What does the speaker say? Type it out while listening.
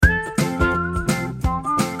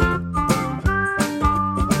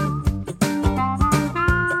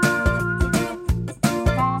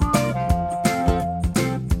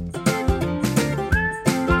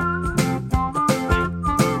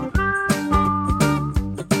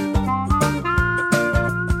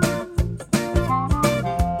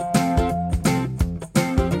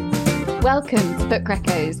Welcome to Book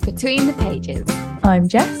Recos Between the Pages. I'm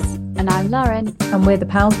Jess. And I'm Lauren. And we're the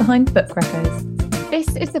pals behind Book Recos.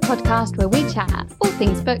 This is the podcast where we chat all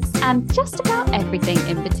things books and just about everything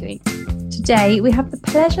in between. Today, we have the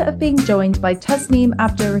pleasure of being joined by Tasneem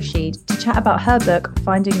Abdur-Rashid to chat about her book,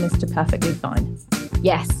 Finding Mr. Perfectly Fine.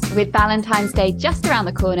 Yes, with Valentine's Day just around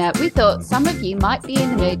the corner, we thought some of you might be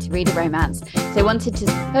in the mood to read a romance, so wanted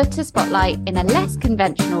to put a spotlight in a less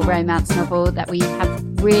conventional romance novel that we have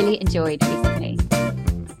really enjoyed recently.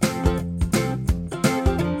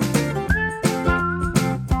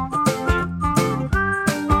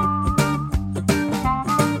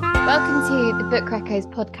 Welcome to the Book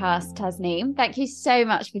Recos podcast, Tasneem. Thank you so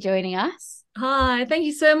much for joining us. Hi, thank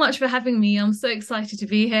you so much for having me. I'm so excited to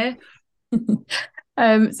be here.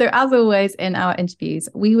 So as always in our interviews,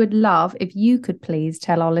 we would love if you could please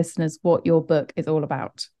tell our listeners what your book is all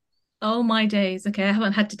about. Oh my days. Okay, I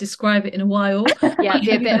haven't had to describe it in a while. Yeah,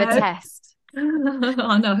 do a bit of a test. Oh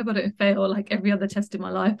no, I hope I don't fail like every other test in my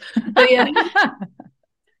life. But yeah.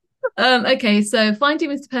 Okay, so Finding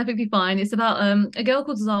Mr. Perfectly Fine. It's about a girl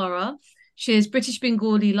called Zara. She's British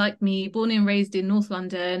Bengali like me, born and raised in North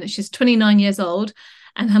London. She's 29 years old.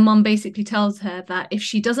 And her mum basically tells her that if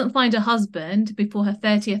she doesn't find a husband before her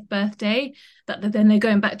 30th birthday, that then they're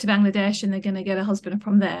going back to Bangladesh and they're going to get a husband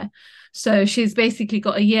from there. So she's basically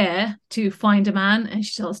got a year to find a man, and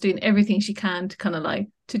she starts doing everything she can to kind of like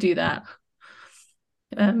to do that.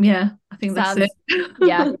 Yeah, I think that's it.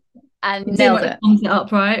 Yeah, and nailed it. Sums it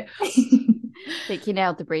up, right? I think you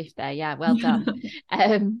nailed the brief there. Yeah, well done.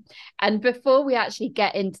 And before we actually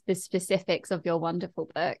get into the specifics of your wonderful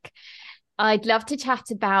book, I'd love to chat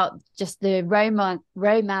about just the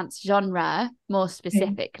romance genre more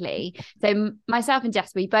specifically. So myself and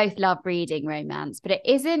Jess, we both love reading romance, but it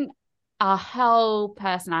isn't our whole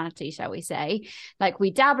personality, shall we say. Like we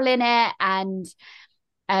dabble in it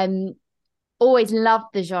and always love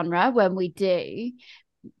the genre when we do.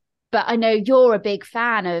 But I know you're a big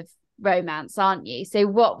fan of romance, aren't you? So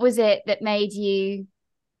what was it that made you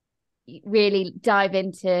really dive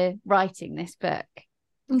into writing this book?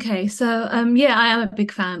 Okay, so yeah, I am a big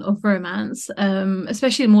fan of romance,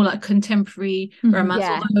 especially more like contemporary romance.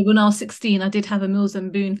 Yeah. Although when I was 16, I did have a Mills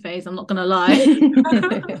and Boon phase. I'm not gonna lie.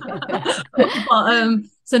 But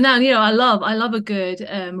so now, you know, I love a good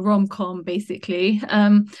rom-com basically.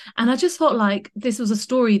 And I just felt like this was a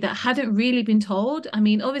story that hadn't really been told. I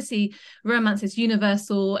mean, obviously, romance is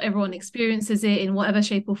universal; everyone experiences it in whatever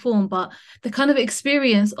shape or form. But the kind of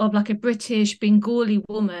experience of like a British Bengali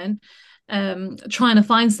woman trying to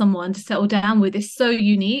find someone to settle down with is so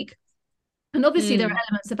unique. And obviously there are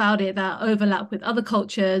elements about it that overlap with other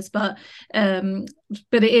cultures, but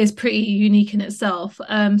it is pretty unique in itself.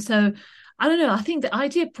 So I don't know, I think the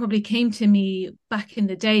idea probably came to me back in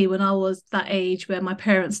the day when I was that age where my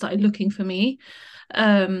parents started looking for me.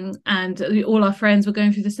 And all our friends were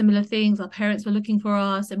going through the similar things. Our parents were looking for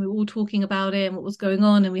us and we were all talking about it and what was going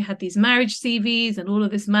on. And we had these marriage CVs and all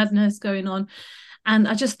of this madness going on. And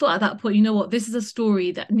I just thought at that point, you know what, this is a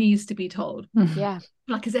story that needs to be told. Yeah.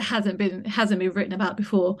 Like, because it hasn't been written about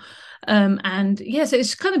before. And yeah, so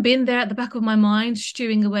it's kind of been there at the back of my mind,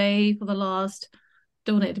 stewing away for the last,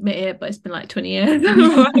 don't want to admit it, but it's been like 20 years.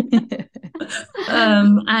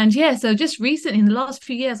 And yeah, so just recently, in the last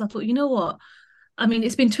few years, I thought, you know what? I mean,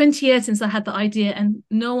 it's been 20 years since I had the idea and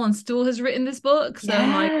no one still has written this book. So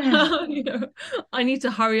I'm like, you know, I need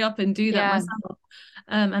to hurry up and do that myself.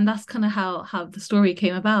 And that's kind of how the story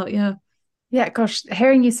came about. Yeah Gosh,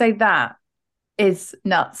 hearing you say that is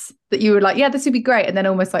nuts, that you were like, yeah, this would be great, and then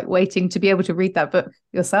almost like waiting to be able to read that book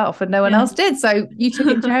yourself and no one else did, so you took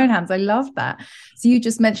it into your own hands. I love that. So you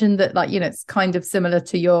just mentioned that, like, you know, it's kind of similar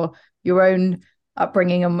to your own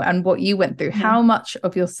upbringing and what you went through. How much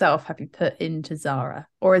of yourself have you put into Zara,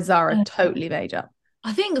 or is Zara totally made up?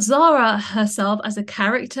 I think Zara herself as a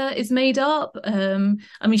character is made up. I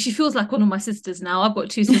mean, she feels like one of my sisters now. I've got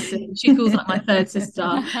two sisters. She feels like my third sister.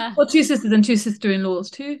 I've got two sisters and three sister-in-laws.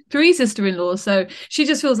 So she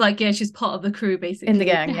just feels like, yeah, she's part of the crew, basically. In the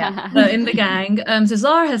gang, yeah. In the gang. So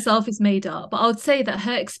Zara herself is made up. But I would say that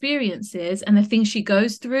her experiences and the things she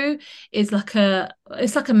goes through is like a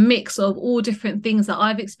mix of all different things that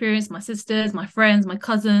I've experienced, my sisters, my friends, my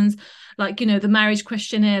cousins. Like, you know, the marriage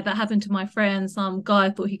questionnaire that happened to my friend. Some guy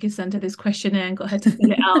thought he could send her this questionnaire and got her to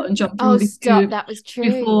fill it out and jump through this stop, that was true.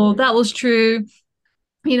 Before that was true.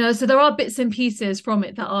 You know, so there are bits and pieces from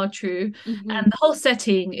it that are true. And the whole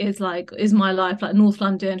setting is my life, like North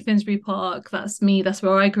London, Finsbury Park. That's me. That's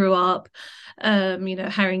where I grew up.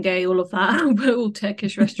 Haringey, all of that. We're all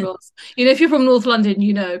Turkish restaurants. If you're from North London,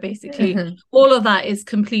 basically all of that is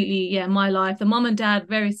completely my life. The mum and dad,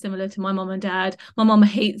 very similar to my mum and dad. My mum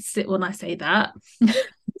hates it when I say that.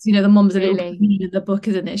 The mum's a little bit mean in the book,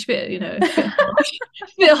 isn't it? She's a bit harsh. A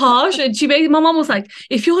bit harsh. And my mum was like,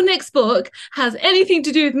 if your next book has anything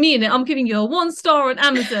to do with me in it, I'm giving you a 1 star on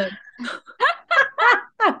Amazon.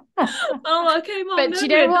 Oh, okay, mum. But do you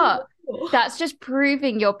know what? That's just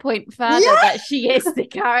proving your point further, that she is the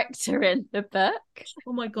character in the book.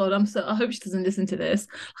 Oh my God, I hope she doesn't listen to this.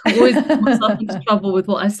 I always put myself into trouble with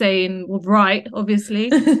what I say and right, obviously.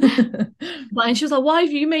 And she was like, why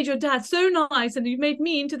have you made your dad so nice and you made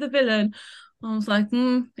me into the villain? I was like,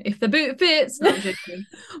 if the boot fits. No, I'm joking.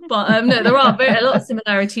 But no, there are a lot of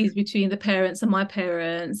similarities between the parents and my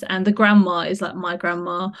parents, and the grandma is like my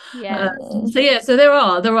grandma. So there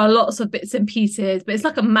are lots of bits and pieces, but it's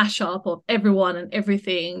like a mashup of everyone and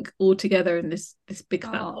everything all together in this big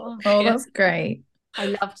family. That's great.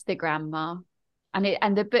 I loved the grandma.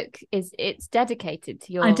 And the book it's dedicated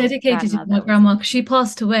to your I dedicated it to my grandma because she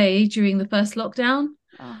passed away during the first lockdown.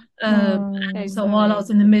 So while I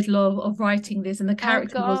was in the middle of writing this, and the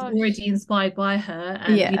character was already inspired by her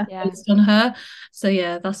and based on her, so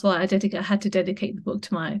that's why I had to dedicate the book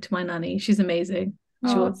to my nanny. She's amazing.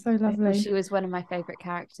 She was so lovely. She was one of my favorite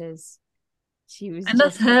characters.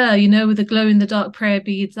 That's her, with the glow in the dark prayer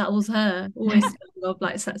beads. That was her. Always of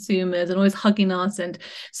like Satsumas and always hugging us and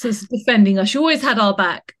so defending us. She always had our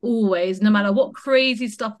back, always, no matter what crazy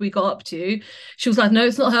stuff we got up to. She was like, no,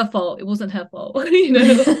 it's not her fault. It wasn't her fault.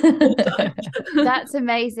 That's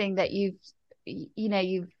amazing that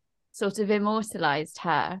you've sort of immortalized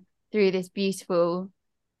her through this beautiful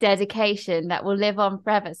dedication that will live on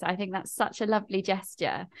forever. So I think that's such a lovely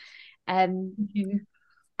gesture. Thank you.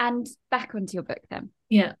 And back onto your book then.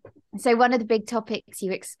 Yeah. So one of the big topics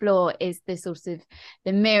you explore is the sort of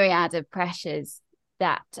the myriad of pressures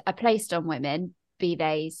that are placed on women, be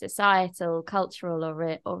they societal, cultural,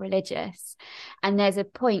 or religious. And there's a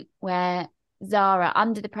point where Zara,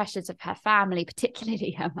 under the pressures of her family,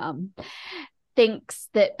 particularly her mum, thinks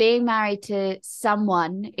that being married to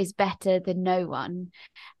someone is better than no one.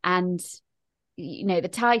 And the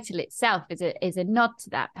title itself is a nod to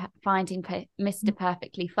that, finding Mr.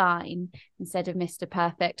 Perfectly Fine instead of Mr.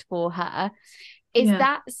 Perfect for her. Is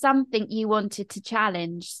that something you wanted to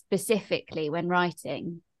challenge specifically when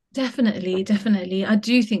writing? Definitely. I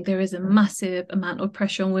do think there is a massive amount of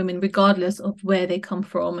pressure on women, regardless of where they come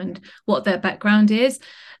from and what their background is.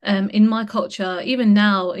 In my culture, even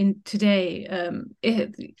now in today,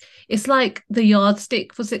 it's like the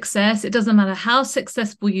yardstick for success. It doesn't matter how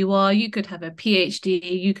successful you are. You could have a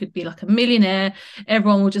PhD, you could be like a millionaire.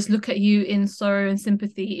 Everyone will just look at you in sorrow and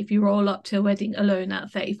sympathy if you roll up to a wedding alone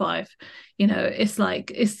at 35.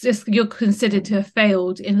 It's just you're considered to have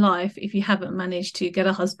failed in life if you haven't managed to get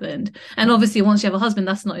a husband. And obviously once you have a husband,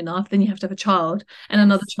 that's not enough. Then you have to have a child and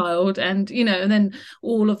another child, and and then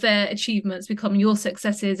all of their achievements become your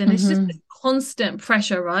successes. And it's just this constant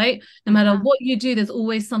pressure, right? No matter what you do, there's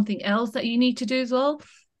always something else that you need to do as well.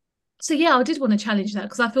 So I did want to challenge that,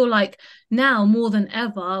 because I feel like now more than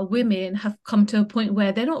ever, women have come to a point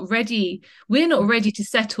where they're not ready. We're not ready to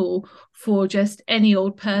settle for just any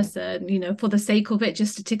old person, for the sake of it,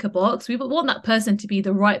 just to tick a box. We want that person to be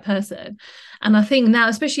the right person. And I think now,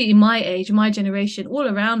 especially in my age, my generation, all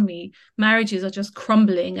around me, marriages are just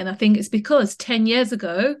crumbling. And I think it's because 10 years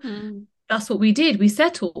ago, that's what we did. We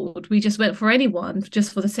settled. We just went for anyone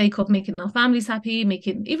just for the sake of making our families happy,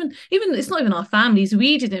 making even it's not even our families.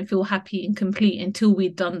 We didn't feel happy and complete until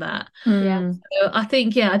we'd done that. Yeah. So I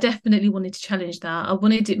think, I definitely wanted to challenge that. I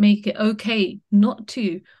wanted to make it okay not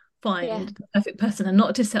to find the perfect person and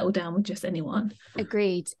not to settle down with just anyone.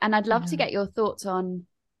 Agreed. And I'd love to get your thoughts on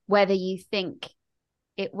whether you think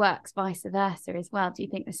it works vice versa as well. Do you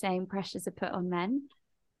think the same pressures are put on men?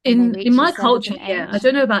 In my culture, I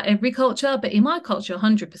don't know about every culture, but in my culture,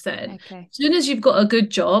 100%. Okay. As soon as you've got a good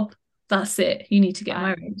job, that's it. You need to get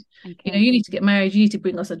married. Okay. You need to get married. You need to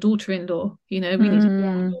bring us a daughter-in-law. We need to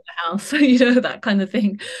build a house. That kind of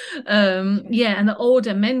thing. And the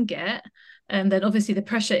older men get, and then obviously the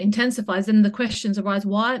pressure intensifies, and the questions arise: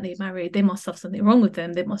 why aren't they married? They must have something wrong with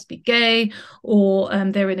them. They must be gay, or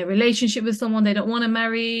they're in a relationship with someone they don't want to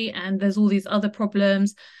marry, and there's all these other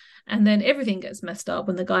problems. And then everything gets messed up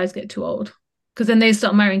when the guys get too old, because then they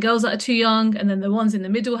start marrying girls that are too young, and then the ones in the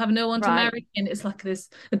middle have no one to marry, and it's like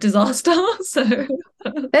a disaster. So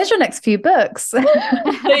there's your next few books.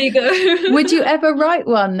 There you go. Would you ever write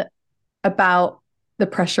one about the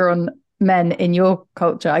pressure on men in your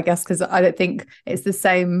culture? I guess because I don't think it's the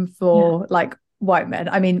same for like white men.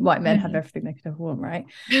 I mean, white men have everything they could ever want, right?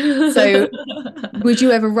 So would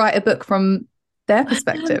you ever write a book from their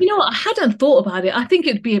perspective? You know what? I hadn't thought about it. I think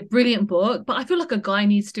it'd be a brilliant book, but I feel like a guy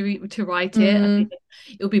needs to write it. I think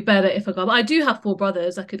it would be better if a guy. But I do have 4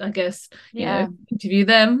 brothers. I could, I guess, you know, interview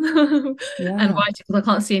them and write it, because I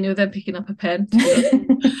can't see any of them picking up a pen.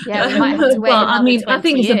 Yeah, we might have to wait. But I mean, I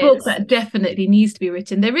think it's years. a book that definitely needs to be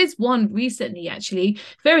written. There is one recently, actually,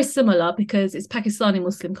 very similar, because it's Pakistani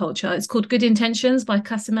Muslim culture. It's called Good Intentions by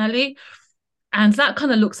Qasim Ali. And that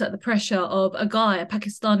kind of looks at the pressure of a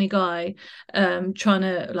Pakistani guy, trying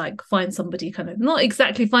to like find somebody, kind of not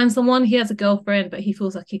exactly find someone. He has a girlfriend, but he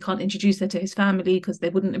feels like he can't introduce her to his family because they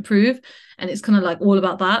wouldn't approve. And it's kind of like all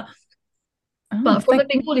about that. But from a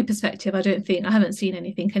Bengali perspective, I haven't seen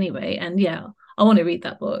anything anyway. And yeah, I want to read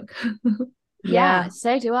that book. Yeah,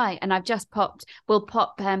 so do I. And we'll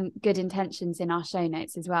pop Good Intentions in our show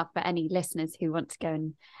notes as well for any listeners who want to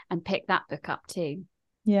go and pick that book up too.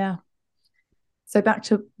 Yeah. So back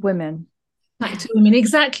to women.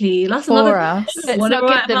 Exactly. That's For another us. Let's not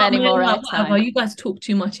give them any more time. You guys talk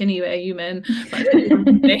too much anyway, you men.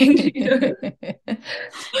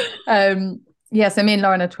 Yeah, so me and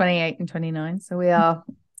Lauren are 28 and 29, so we are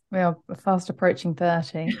fast approaching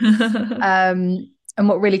 30. And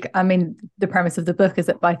what really, I mean, the premise of the book is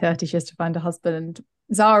that by 30 she has to find a husband, and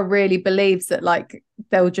Zara really believes that like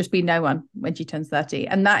there will just be no one when she turns 30,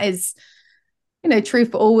 and that is, you know, true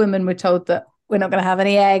for all women. We're told that we're not going to have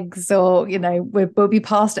any eggs, or, you know, we'll be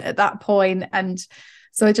past it at that point. And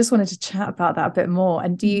so I just wanted to chat about that a bit more.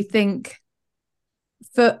 And do you think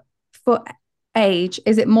for age,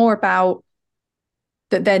 is it more about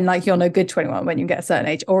that then like you're no good 21 when you get a certain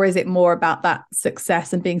age, or is it more about that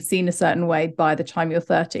success and being seen a certain way by the time you're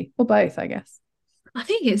 30, or both, I guess? I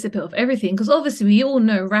think it's a bit of everything, because obviously we all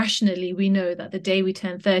know rationally, we know that the day we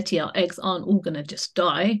turn 30, our eggs aren't all going to just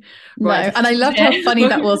die. Right. No. And I loved how funny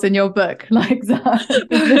that was in your book. Like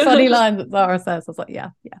the funny line that Zara says, I was like,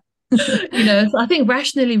 yeah. You know, so I think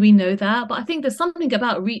rationally we know that, but I think there's something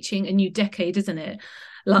about reaching a new decade, isn't it?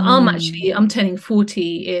 Like I'm turning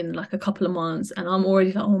 40 in like a couple of months, and I'm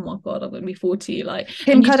already like, oh my God, I'm going to be 40. Like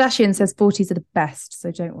Kim Kardashian says 40s are the best,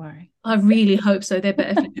 so don't worry. I really hope so. They're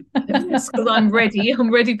better because I'm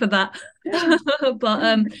ready for that.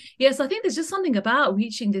 But yes, I think there's just something about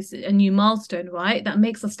reaching a new milestone, right, that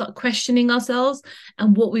makes us start questioning ourselves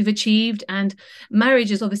and what we've achieved. And marriage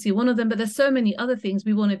is obviously one of them, but there's so many other things.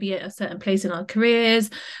 We want to be at a certain place in our careers,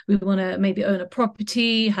 we want to maybe own a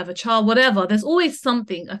property, have a child, whatever. There's always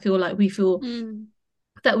something I feel like we feel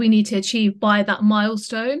that we need to achieve by that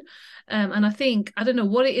milestone. And I think, I don't know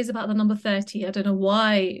what it is about the number 30. I don't know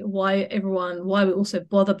why we also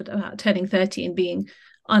bother about turning 30 and being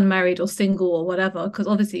unmarried or single or whatever, because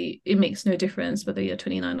obviously it makes no difference whether you're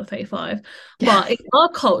 29 or 35. But in our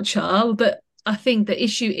culture, but I think the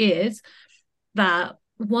issue is that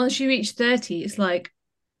once you reach 30, it's like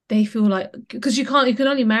they feel like, because you can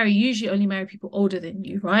only usually marry people older than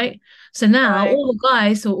you, right? So now all the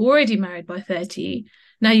guys who are already married by 30,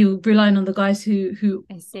 now you're relying on the guys who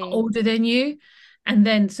are older than you. And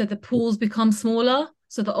then so the pools become smaller.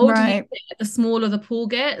 So the older you get, the smaller the pool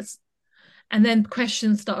gets. And then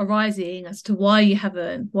questions start arising as to why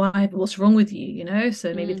what's wrong with you, you know?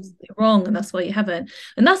 So maybe it's wrong and that's why you haven't.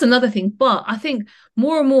 And that's another thing. But I think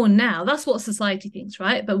more and more now, that's what society thinks,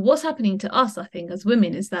 right? But what's happening to us, I think, as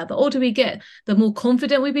women, is that the older we get, the more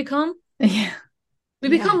confident we become. Yeah. We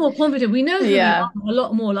become more confident. We know who we are a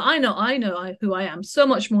lot more. Like I know who I am so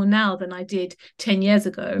much more now than I did 10 years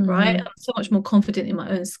ago, right? I'm so much more confident in my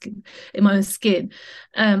own skin.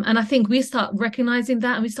 And I think we start recognizing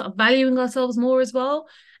that, and we start valuing ourselves more as well.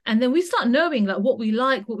 And then we start knowing like what we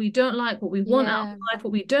like, what we don't like, what we want out of life,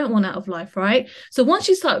 what we don't want out of life, right? So once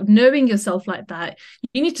you start knowing yourself like that,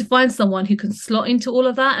 you need to find someone who can slot into all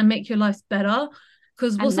of that and make your life better.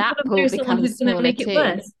 Because what's the point of doing someone who's going to make it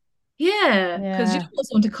worse? Yeah, because you don't want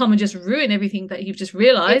someone to come and just ruin everything that you've just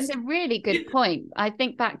realized. It's a really good point. I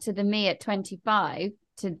think back to the me at 25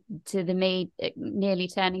 to the me nearly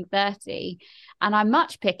turning 30, and I'm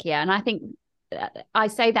much pickier, and I think I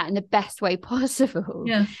say that in the best way possible.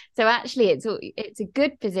 Yeah. So actually it's a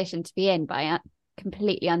good position to be in, but I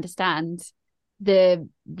completely understand the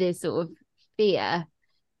sort of fear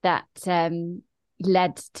that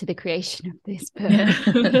led to the creation of this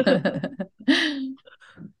book. Yeah.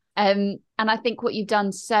 And I think what you've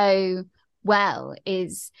done so well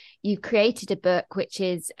is you've created a book which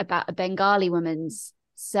is about a Bengali woman's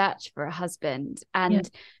search for a husband. And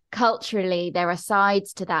culturally, there are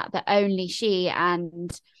sides to that only she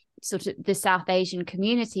and sort of the South Asian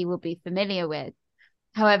community will be familiar with.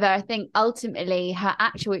 However, I think ultimately her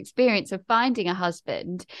actual experience of finding a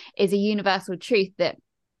husband is a universal truth that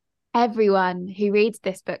everyone who reads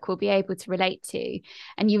this book will be able to relate to.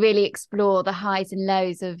 And you really explore the highs and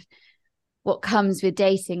lows of what comes with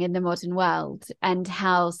dating in the modern world, and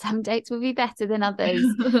how some dates will be better than others.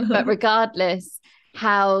 But regardless,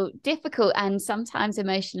 how difficult and sometimes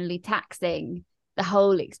emotionally taxing the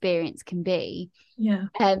whole experience can be. Yeah.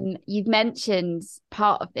 You've mentioned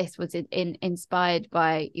part of this was inspired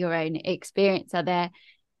by your own experience.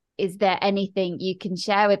 Is there anything you can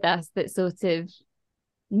share with us that sort of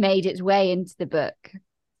made its way into the book?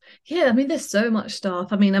 Yeah, I mean, there's so much stuff.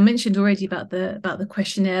 I mean, I mentioned already about the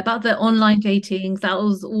questionnaire, about the online datings. That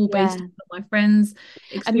was all based on my friends'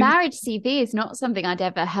 experience. A marriage CV is not something I'd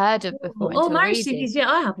ever heard of before. Oh, marriage CVs.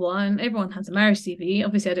 Yeah, I have one. Everyone has a marriage CV.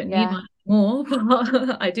 Obviously, I don't need one anymore,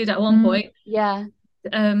 but I did at one point. Yeah.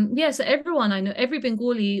 So everyone I know, every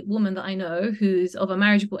Bengali woman that I know who's of a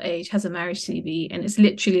marriageable age has a marriage CV, and it's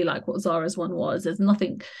literally like what Zara's one was. There's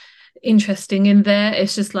nothing interesting in there.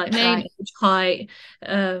 It's just like name, age, height,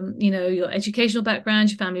 your educational background,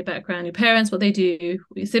 your family background, your parents, what they do,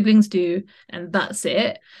 what your siblings do, and that's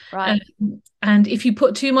it. Right. And if you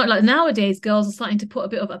put too much, like nowadays girls are starting to put a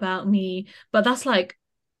bit of about me, but that's like,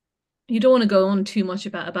 you don't want to go on too much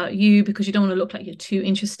about you, because you don't want to look like you're too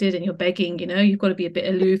interested and you're begging, you've got to be a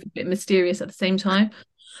bit aloof, a bit mysterious at the same time.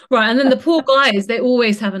 Right. And then the poor guys, they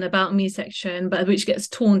always have an about me section, but which gets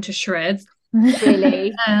torn to shreds.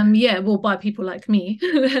 Really? Well, by people like me.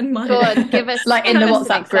 And give us like in the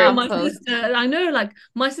WhatsApp group. My sister, I know, like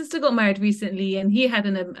my sister got married recently, and he had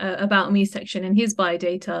an about me section in his bio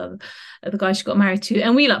data, the guy she got married to,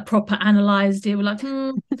 and we like proper analyzed it. We're like,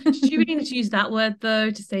 did you really need to use that word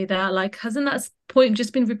though to say that? Like, hasn't that point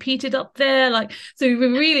just been repeated up there? Like, so we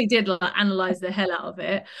really did like analyze the hell out of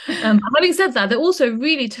it. Having said that, they're also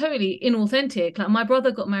really totally inauthentic. Like, my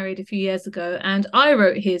brother got married a few years ago, and I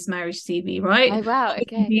wrote his marriage CV, right? Oh wow,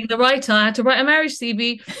 okay. Being the writer, I had to write a marriage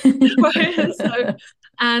CV.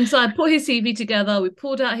 Right? So I put his CV together. We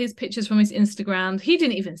pulled out his pictures from his Instagram. He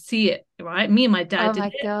didn't even see it, right? Me and my dad did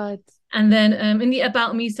it. Oh my God. And then in the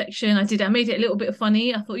about me section, I made it a little bit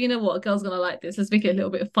funny. I thought, you know what, a girl's gonna like this. Let's make it a little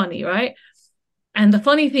bit funny, right? And the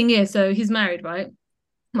funny thing is, so he's married, right?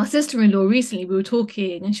 My sister-in-law recently, we were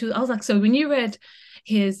talking, and I was like, so when you read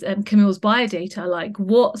his Camille's bio data, like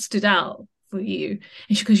what stood out for you?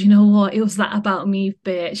 And she goes, you know what, it was that about me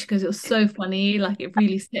bit. She goes, it was so funny, like it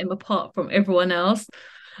really set him apart from everyone else.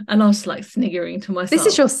 And I was like sniggering to myself. This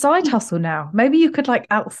is your side hustle now. Maybe you could like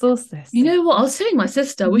outsource this. You know what? I was telling my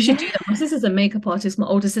sister we should do that. My sister's a makeup artist, my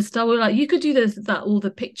older sister. We're like, you could do all the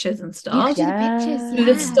pictures and stuff. You could do the pictures, do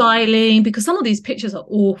the styling, because some of these pictures are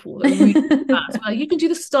awful. They're really bad. So like, you can do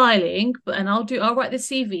the styling, and I'll write the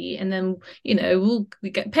CV, and then we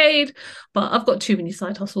get paid. But I've got too many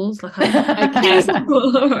side hustles. Like, you've got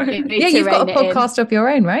a podcast of your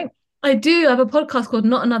own, right? I do. I have a podcast called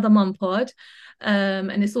Not Another Mum Pod.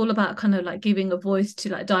 And it's all about kind of like giving a voice to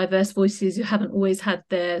like diverse voices who haven't always had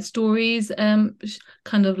their stories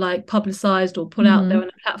kind of like publicized or put out there on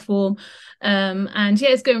a platform. And yeah,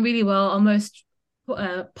 it's going really well. Our most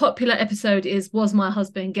popular episode Was My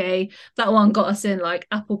Husband Gay? That one got us in like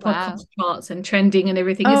Apple Podcast charts and trending and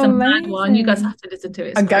everything. It's a mad one. You guys have to listen to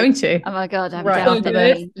it. I'm going to. Oh my God, I'm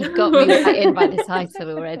definitely. You've got me right in by the title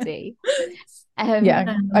already.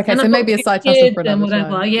 Okay, so maybe a side hustle for another whatever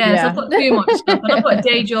time. So I've got too much stuff, and I've got a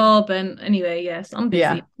day job, and anyway, yes, I'm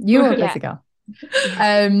busy. You are a busy girl.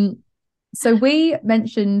 So we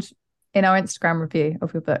mentioned in our Instagram review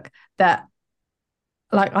of your book that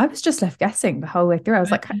like I was just left guessing the whole way through. I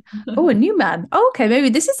was like, oh, a new man. Oh, okay, maybe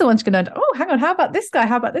this is the one she's gonna. Oh, hang on, how about this guy?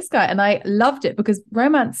 How about this guy? And I loved it, because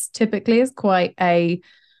romance typically is quite a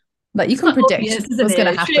like you can predict what's going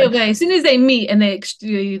to happen. Straight away, as soon as they meet and they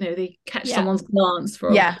catch someone's glance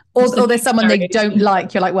from or there's someone they don't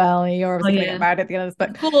like, you're like, well, you're obviously going to get married at the end of this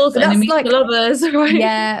book. Of course, and they meet the lovers, right?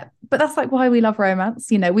 Yeah, but that's like why we love romance.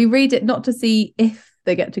 We read it not to see if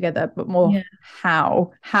they get together, but more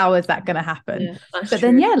how is that going to happen? But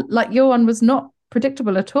then like your one was not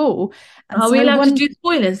predictable at all. And are we allowed to do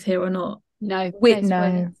spoilers here or not? No,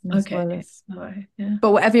 no spoilers. All right, but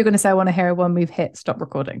whatever you're going to say, I want to hear when we've hit stop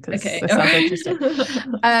recording, because it sounds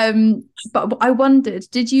interesting. But I wondered,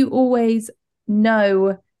 did you always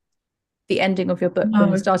know the ending of your book when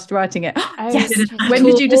you started writing it? Yes. When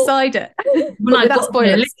did you decide it? When I got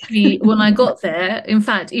there, literally, when I got there, in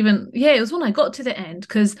fact, it was when I got to the end,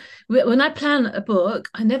 because when I plan a book,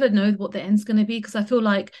 I never know what the end's going to be, because I feel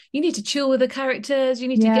like you need to chill with the characters, you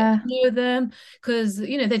need to get to know them, because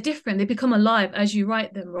they're different, they become alive as you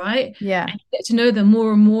write them, right? And you get to know them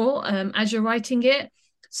more and more as you're writing it.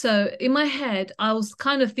 So in my head, I was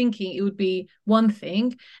kind of thinking it would be one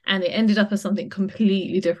thing, and it ended up as something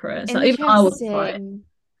completely different. So even I was surprised. Interesting.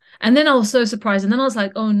 And then I was so surprised. And then I was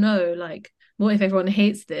like, oh no, like, what if everyone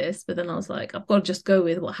hates this? But then I was like, I've got to just go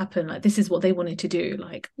with what happened. Like, this is what they wanted to do.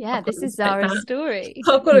 Like, Yeah, I've got this to is respect Zara's that. story.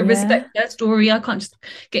 I've got to Yeah. respect their story. I can't just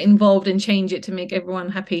get involved and change it to make everyone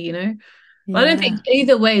happy, you know? But I don't think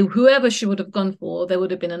either way, whoever she would have gone for, there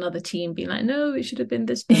would have been another team being like, no, it should have been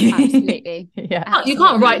this person. Absolutely. Yeah. You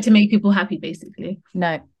can't write to make people happy, basically.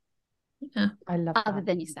 No. Yeah. I love Other that.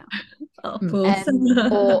 than yourself. Of course.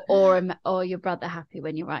 Or your brother happy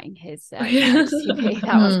when you're writing his CV.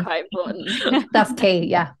 That was quite important. That's key,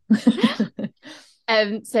 yeah.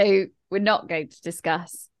 So we're not going to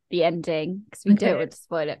discuss the ending because we don't want to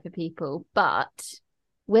spoil it for people, but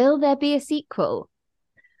will there be a sequel?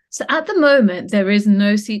 So at the moment, there is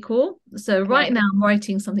no sequel. So right now, I'm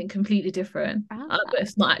writing something completely different. But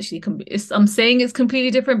it's not actually. I'm saying it's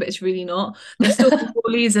completely different, but it's really not. They're still from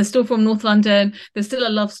Woolies. They're still from North London. There's still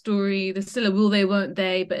a love story. There's still a will they, won't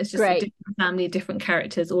they. But it's just a different family, different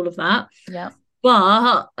characters, all of that. Yeah.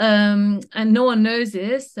 But and no one knows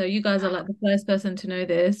this, so you guys are like the first person to know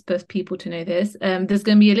this, first people to know this. There's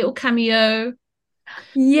going to be a little cameo.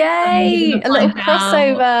 Yay! A little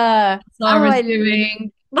crossover. Zara's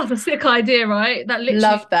doing. That's a sick idea, right? That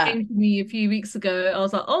literally came to me a few weeks ago. I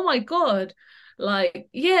was like, oh my God. Like,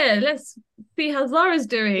 yeah, let's see how Zara's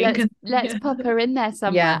doing. Let's pop her in there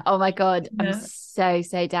somewhere. Yeah. Oh my God. I'm so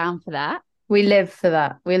down for that. We live for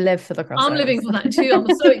that. We live for the crossover. I'm living for that too. I'm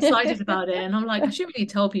so excited about it. And I'm like, I shouldn't really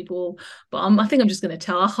tell people, but I think I'm just going to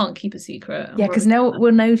tell. I can't keep a secret. Yeah, because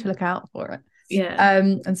we'll know to look out for it. Yeah.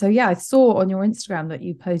 And so, I saw on your Instagram that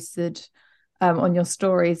you posted on your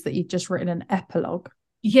stories that you'd just written an epilogue.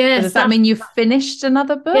 Yes. So does that mean you've finished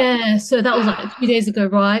another book? Yeah, so that was like 2 days ago,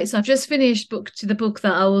 right? So I've just finished the book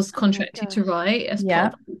that I was contracted to write as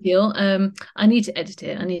part of the deal. I need to edit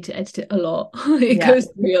it. I need to edit it a lot. It goes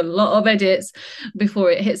through a lot of edits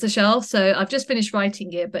before it hits the shelf. So I've just finished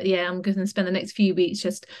writing it, but I'm going to spend the next few weeks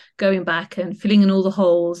just going back and filling in all the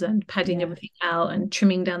holes and padding everything out and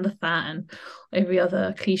trimming down the fat and every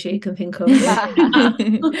other cliche you can think of.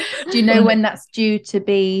 Do you know when that's due to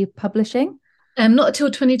be publishing? Not until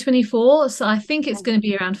 2024, so I think it's going to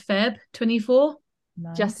be around Feb 24.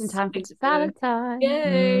 Nice. Just in time for Valentine's.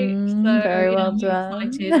 Yay! Very well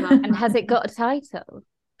done. And has it got a title?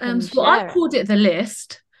 So I called it The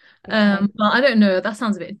List, but I don't know. That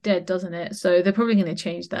sounds a bit dead, doesn't it? So they're probably going to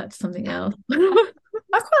change that to something else. I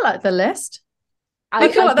quite like The List. I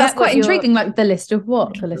feel like that's quite intriguing. Like the list of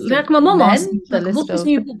what? The list. Like of my mum asked, "What's this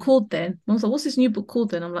new book called?" Then Mum's like, "What's this new book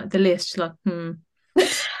called?" Then I'm like, "The List." She's like,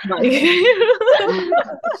 Like,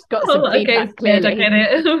 got some feedback, clearly. I get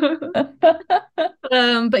it.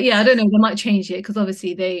 But I don't know, they might change it because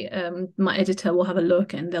obviously my editor will have a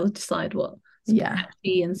look and they'll decide what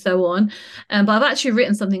and so on. But I've actually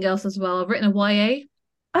written something else as well. I've written a YA.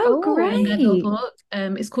 Great. Book.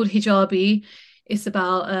 It's called Hijabi. It's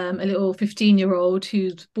about a little 15-year-old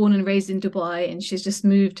who's born and raised in Dubai, and she's just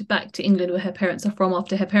moved back to England where her parents are from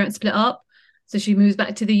after her parents split up. So she moves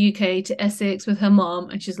back to the UK, to Essex with her mom,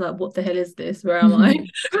 and she's like, what the hell is this? Where am I?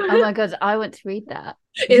 Oh my God, I want to read that.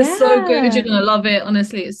 It's so good. You're going to love it.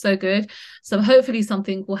 Honestly, it's so good. So hopefully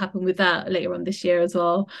something will happen with that later on this year as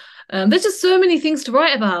well. There's just so many things to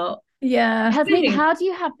write about. Yeah. Tasneem, how do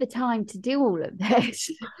you have the time to do all of this?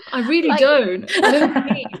 I really don't.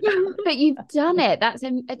 But you've done it.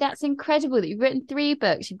 That's incredible that you've written 3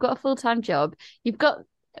 books. You've got a full-time job. You've got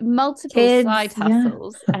multiple kids, side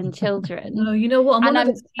hustles and children. No, you know what?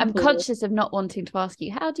 I'm conscious of not wanting to ask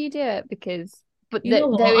you how do you do it, because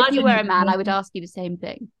if you were a man, I would ask you the same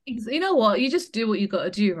thing. You know what? You just do what you got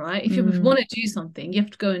to do, right? If you want to do something, you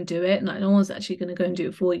have to go and do it. Like, no one's actually going to go and do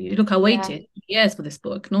it for you. Look, I waited years for this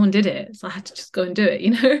book. No one did it, so I had to just go and do it. You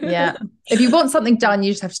know? Yeah. If you want something done,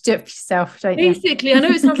 you just have to do it for yourself, don't you? Basically, I know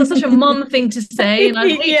it sounds like such a mum thing to say, and I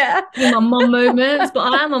hate my mum moments, but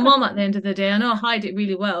I am a mum at the end of the day. I know I hide it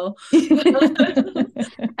really well.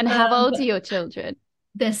 And how old are your children?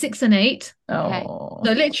 They're 6 and 8. Okay. So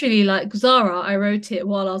literally, like Zara, I wrote it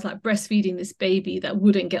while I was like breastfeeding this baby that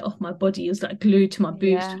wouldn't get off my body. It was like glued to my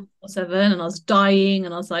boobs 24/7, and I was dying,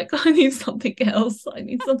 and I was like, I need something else. I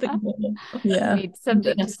need something more. Yeah. Need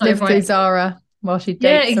something to live through Zara while she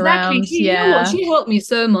dates around. You know what? She helped me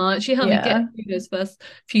so much. She helped me get through those first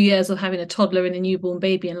few years of having a toddler and a newborn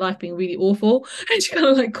baby and life being really awful. And she kind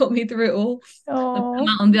of like got me through it all. And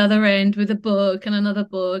on the other end with a book and another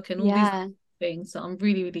book and all these things. So I'm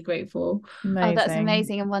really, really grateful. Amazing. Oh, that's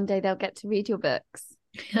amazing. And one day they'll get to read your books.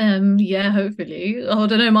 Yeah, hopefully. Oh, I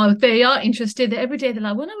don't know, Mark. They are interested. Every day they're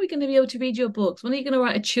like, when are we going to be able to read your books? When are you going to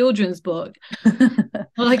write a children's book? I'm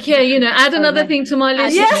like, yeah, add another thing to my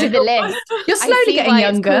list. Add it to the list. You're slowly getting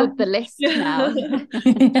younger. It's called the list now.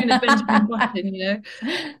 Benjamin Button,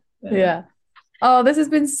 Yeah. Oh, this has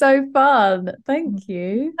been so fun. Thank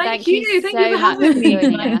you. Thank you for having me.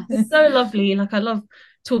 It's so lovely. Like, I love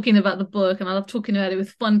talking about the book, and I love talking about it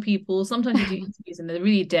with fun people. Sometimes you do interviews and they're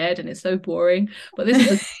really dead and it's so boring, but this is a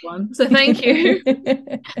good one. So thank you.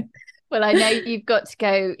 Well, I know you've got to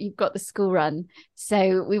go. You've got the school run,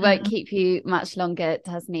 so we won't keep you much longer,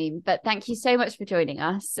 Tasneem. But thank you so much for joining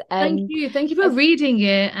us. Thank you for reading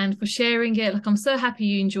it and for sharing it. Like, I'm so happy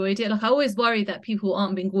you enjoyed it. Like, I always worry that people who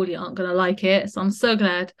aren't Bengali aren't going to like it, so I'm so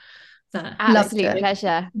glad. Absolute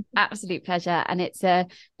pleasure, and it's a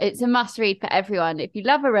must read for everyone. If you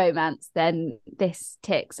love a romance, then this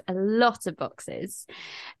ticks a lot of boxes.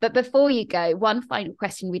 But before you go, one final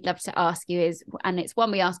question we'd love to ask you is, and it's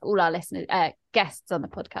one we ask all our listeners, guests on the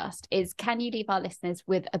podcast, is can you leave our listeners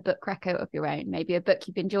with a book reco of your own, maybe a book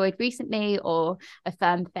you've enjoyed recently or a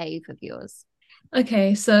firm fave of yours?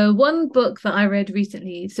 Okay, so one book that I read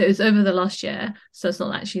recently, so it was over the last year, so it's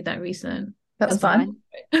not actually that recent. That's fine.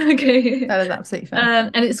 Okay. That is absolutely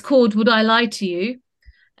fine. And it's called Would I Lie to You?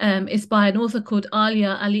 It's by an author called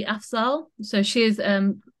Alia Ali Afzal. So she is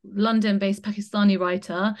London-based Pakistani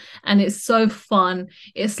writer, and it's so fun.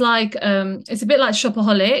 It's like it's a bit like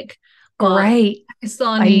Shopaholic. Great.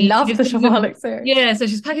 Pakistani. I love the Shopaholic series. Yeah, so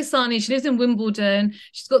she's Pakistani. She lives in Wimbledon.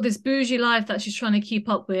 She's got this bougie life that she's trying to keep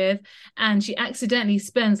up with, and she accidentally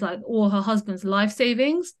spends like all her husband's life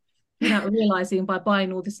savings without realizing, by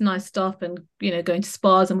buying all this nice stuff and going to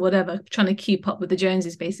spas and whatever, trying to keep up with the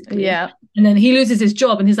Joneses basically. Yeah. And then he loses his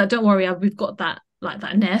job and he's like, don't worry, we've got that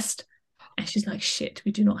nest. And she's like, shit,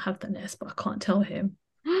 we do not have the nest, but I can't tell him.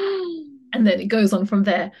 And then it goes on from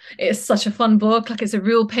there. It's such a fun book. Like, it's a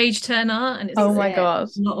real page turner, and it's oh my god,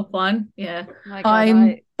 a lot of fun. Yeah. God,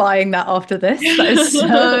 I'm buying that after this. That is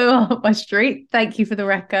so up my street. Thank you for the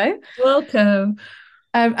reco. Welcome.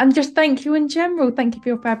 And just thank you in general. Thank you for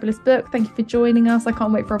your fabulous book. Thank you for joining us. I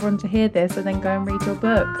can't wait for everyone to hear this and then go and read your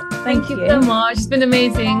book. Thank you so much. It's been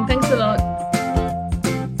amazing. Thanks a lot.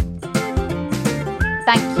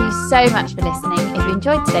 Thank you so much for listening. If you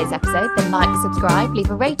enjoyed today's episode, then like, subscribe, leave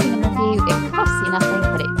a rating and review. It costs you nothing,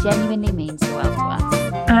 but it genuinely means the world to us.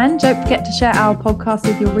 And don't forget to share our podcast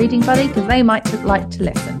with your reading buddy, because they might like to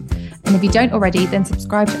listen. And if you don't already, then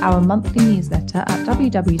subscribe to our monthly newsletter at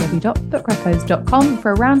www.bookrecos.com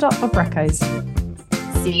for a roundup of recos.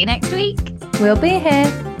 See you next week. We'll be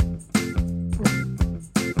here.